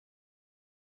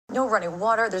No running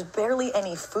water, there's barely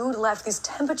any food left. These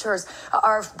temperatures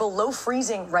are below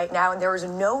freezing right now, and there is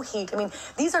no heat. I mean,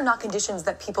 these are not conditions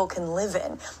that people can live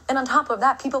in. And on top of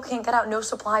that, people can't get out, no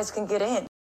supplies can get in.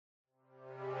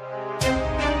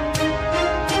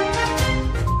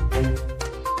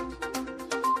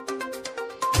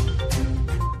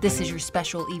 This is your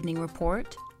special evening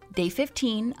report, day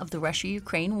 15 of the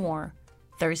Russia-Ukraine war,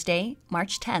 Thursday,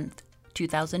 March 10th,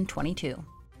 2022.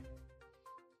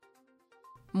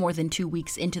 More than 2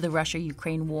 weeks into the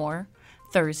Russia-Ukraine war,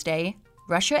 Thursday,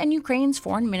 Russia and Ukraine's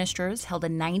foreign ministers held a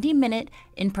 90-minute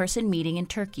in-person meeting in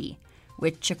Turkey,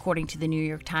 which, according to the New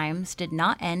York Times, did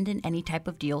not end in any type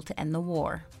of deal to end the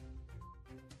war.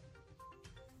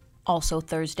 Also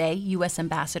Thursday, U.S.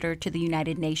 Ambassador to the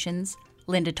United Nations,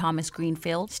 Linda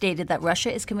Thomas-Greenfield, stated that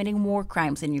Russia is committing war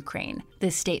crimes in Ukraine.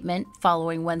 This statement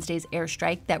following Wednesday's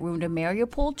airstrike that ruined a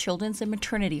Mariupol Children's and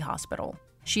Maternity Hospital.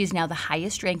 She is now the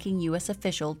highest-ranking U.S.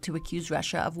 official to accuse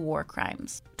Russia of war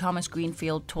crimes.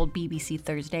 Thomas-Greenfield told BBC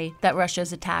Thursday that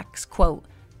Russia's attacks, quote,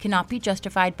 cannot be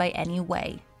justified by any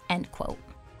way, end quote.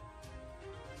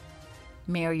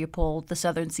 Mariupol, the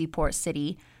southern seaport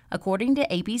city, according to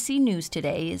ABC News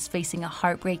today, is facing a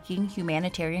heartbreaking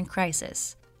humanitarian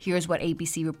crisis. Here's what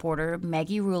ABC reporter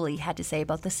Maggie Rulli had to say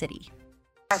about the city.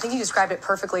 I think you described it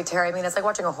perfectly, Terry. I mean, it's like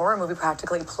watching a horror movie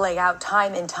practically play out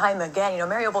time and time again. You know,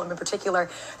 Mariupol in particular,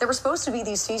 there were supposed to be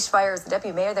these ceasefires. The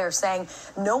deputy mayor there saying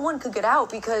no one could get out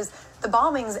because the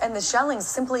bombings and the shellings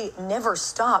simply never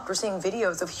stopped. We're seeing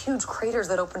videos of huge craters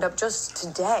that opened up just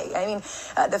today. I mean,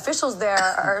 the officials there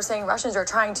are saying Russians are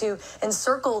trying to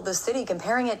encircle the city,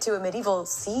 comparing it to a medieval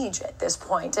siege at this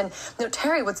point. And, you know,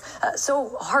 Terry, what's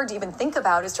so hard to even think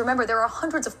about is to remember there are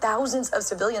hundreds of thousands of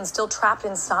civilians still trapped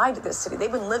inside this city.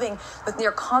 They've been living with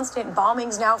near constant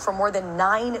bombings now for more than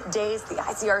 9 days. The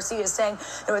ICRC is saying,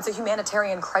 you know, it's a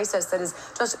humanitarian crisis that is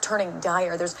just turning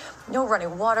dire. There's no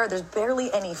running water. There's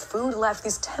barely any food left.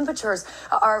 These temperatures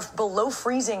are below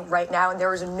freezing right now, and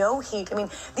there is no heat. I mean,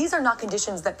 these are not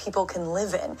conditions that people can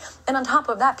live in. And on top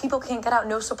of that, people can't get out,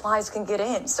 no supplies can get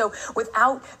in. So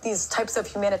without these types of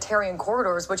humanitarian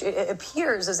corridors, which it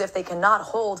appears as if they cannot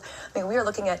hold, I mean, we are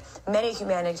looking at many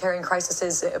humanitarian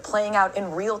crises playing out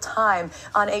in real time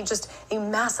on just a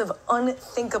massive,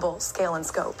 unthinkable scale and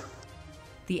scope.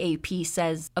 The AP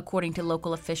says, according to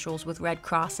local officials with Red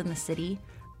Cross in the city,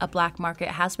 a black market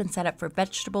has been set up for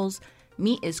vegetables,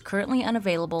 meat is currently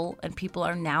unavailable, and people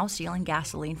are now stealing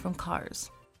gasoline from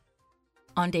cars.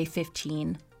 On day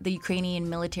 15, the Ukrainian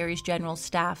military's general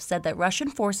staff said that Russian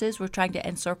forces were trying to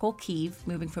encircle Kyiv,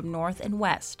 moving from north and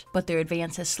west, but their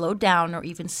advance has slowed down or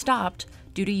even stopped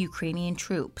due to Ukrainian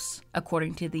troops.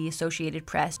 According to the Associated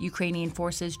Press, Ukrainian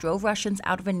forces drove Russians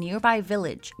out of a nearby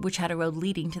village, which had a road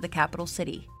leading to the capital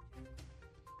city.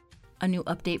 A new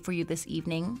update for you this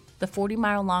evening. The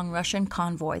 40-mile-long Russian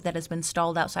convoy that has been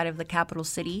stalled outside of the capital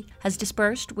city has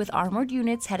dispersed with armored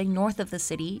units heading north of the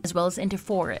city as well as into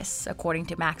forests, according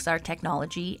to Maxar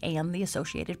Technology and the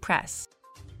Associated Press.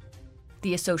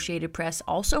 The Associated Press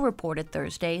also reported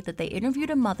Thursday that they interviewed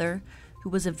a mother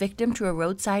who was a victim to a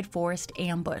roadside forest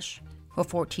ambush. Her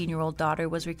 14-year-old daughter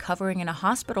was recovering in a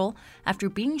hospital after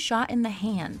being shot in the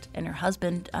hand and her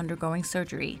husband undergoing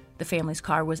surgery. The family's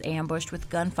car was ambushed with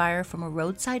gunfire from a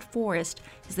roadside forest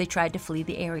as they tried to flee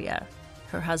the area.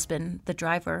 Her husband, the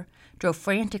driver, drove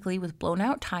frantically with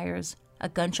blown-out tires, a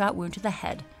gunshot wound to the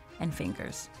head and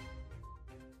fingers.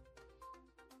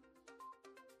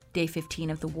 Day 15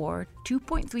 of the war,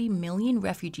 2.3 million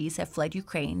refugees have fled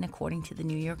Ukraine, according to the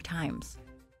New York Times.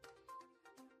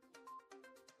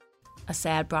 A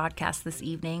sad broadcast this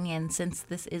evening, and since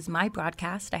this is my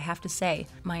broadcast, I have to say,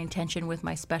 my intention with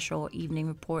my special evening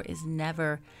report is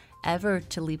never, ever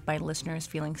to leave my listeners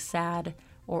feeling sad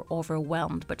or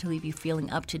overwhelmed, but to leave you feeling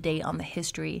up to date on the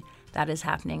history that is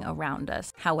happening around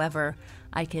us. However,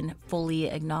 I can fully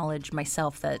acknowledge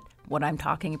myself that what I'm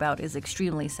talking about is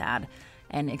extremely sad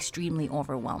and extremely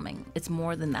overwhelming. It's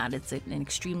more than that. It's an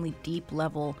extremely deep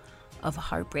level of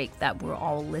heartbreak that we're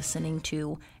all listening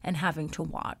to and having to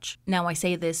watch. Now, I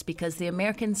say this because the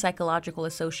American Psychological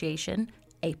Association,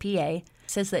 APA,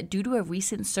 says that due to a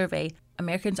recent survey,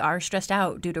 Americans are stressed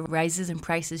out due to rises in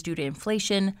prices due to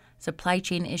inflation, supply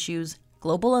chain issues,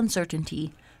 global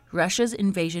uncertainty, Russia's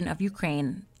invasion of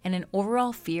Ukraine, and an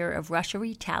overall fear of Russia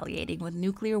retaliating with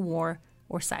nuclear war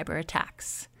or cyber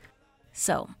attacks.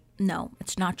 So, no,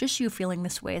 it's not just you feeling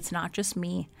this way. It's not just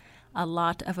me. A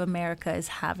lot of America is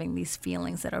having these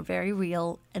feelings that are very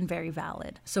real and very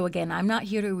valid. So again, I'm not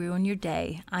here to ruin your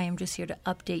day. I am just here to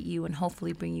update you and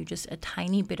hopefully bring you just a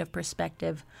tiny bit of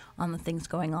perspective on the things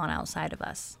going on outside of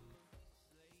us.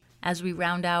 As we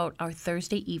round out our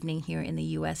Thursday evening here in the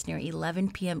U.S. near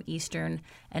 11 p.m. Eastern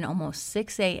and almost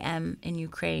 6 a.m. in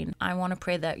Ukraine, I want to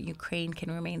pray that Ukraine can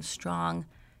remain strong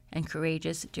and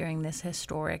courageous during this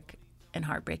historic and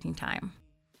heartbreaking time.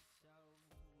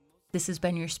 This has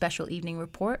been your special evening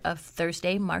report of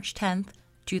Thursday, March 10th,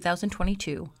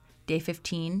 2022, day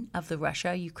 15 of the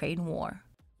Russia-Ukraine war.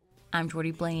 I'm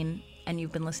Jordy Blaine, and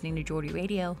you've been listening to Jordy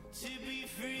Radio. To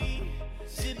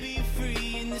be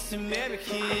free in this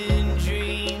American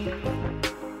dream.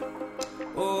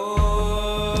 Oh,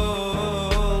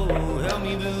 help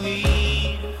me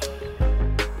believe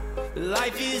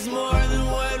life is more than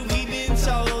what we've been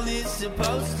told it's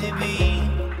supposed to be.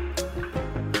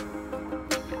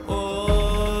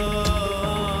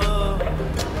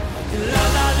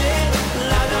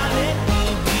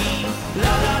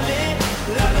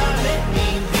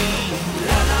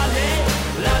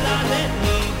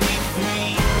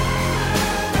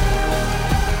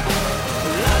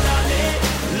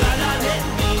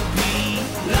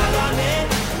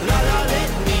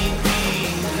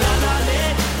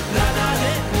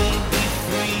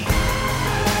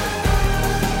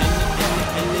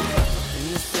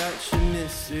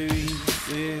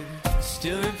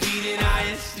 Still repeating our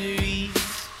histories,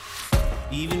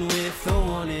 even with the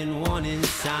warning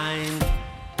sign.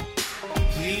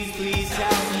 Please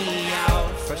help me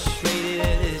out.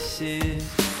 Frustrated this is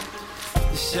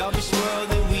the selfish world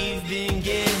that we've been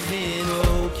given.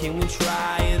 Oh, can we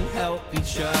try and help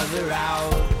each other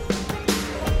out?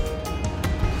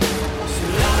 So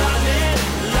la la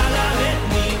let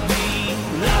me be.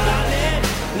 La la let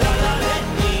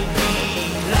me be.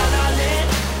 La la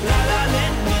let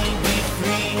me be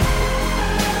free.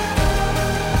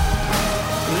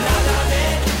 La la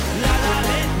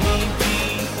let me be.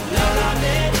 La la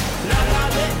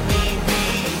let me be.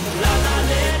 La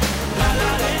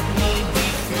la let me be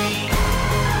free.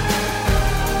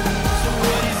 So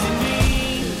what does it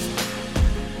mean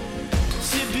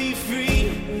to be free?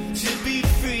 To be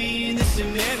free in this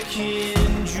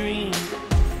American dream.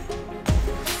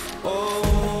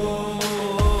 Oh,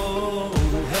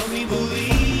 help me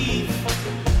believe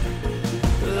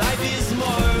life is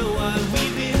more what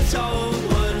we've been told,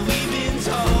 what we've been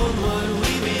told, what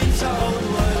we've been told,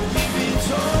 what we've been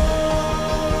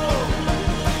told.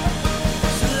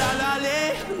 So la la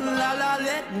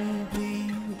let me be.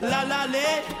 La la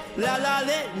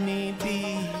let me be.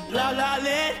 La la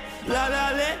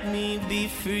let me be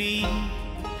free.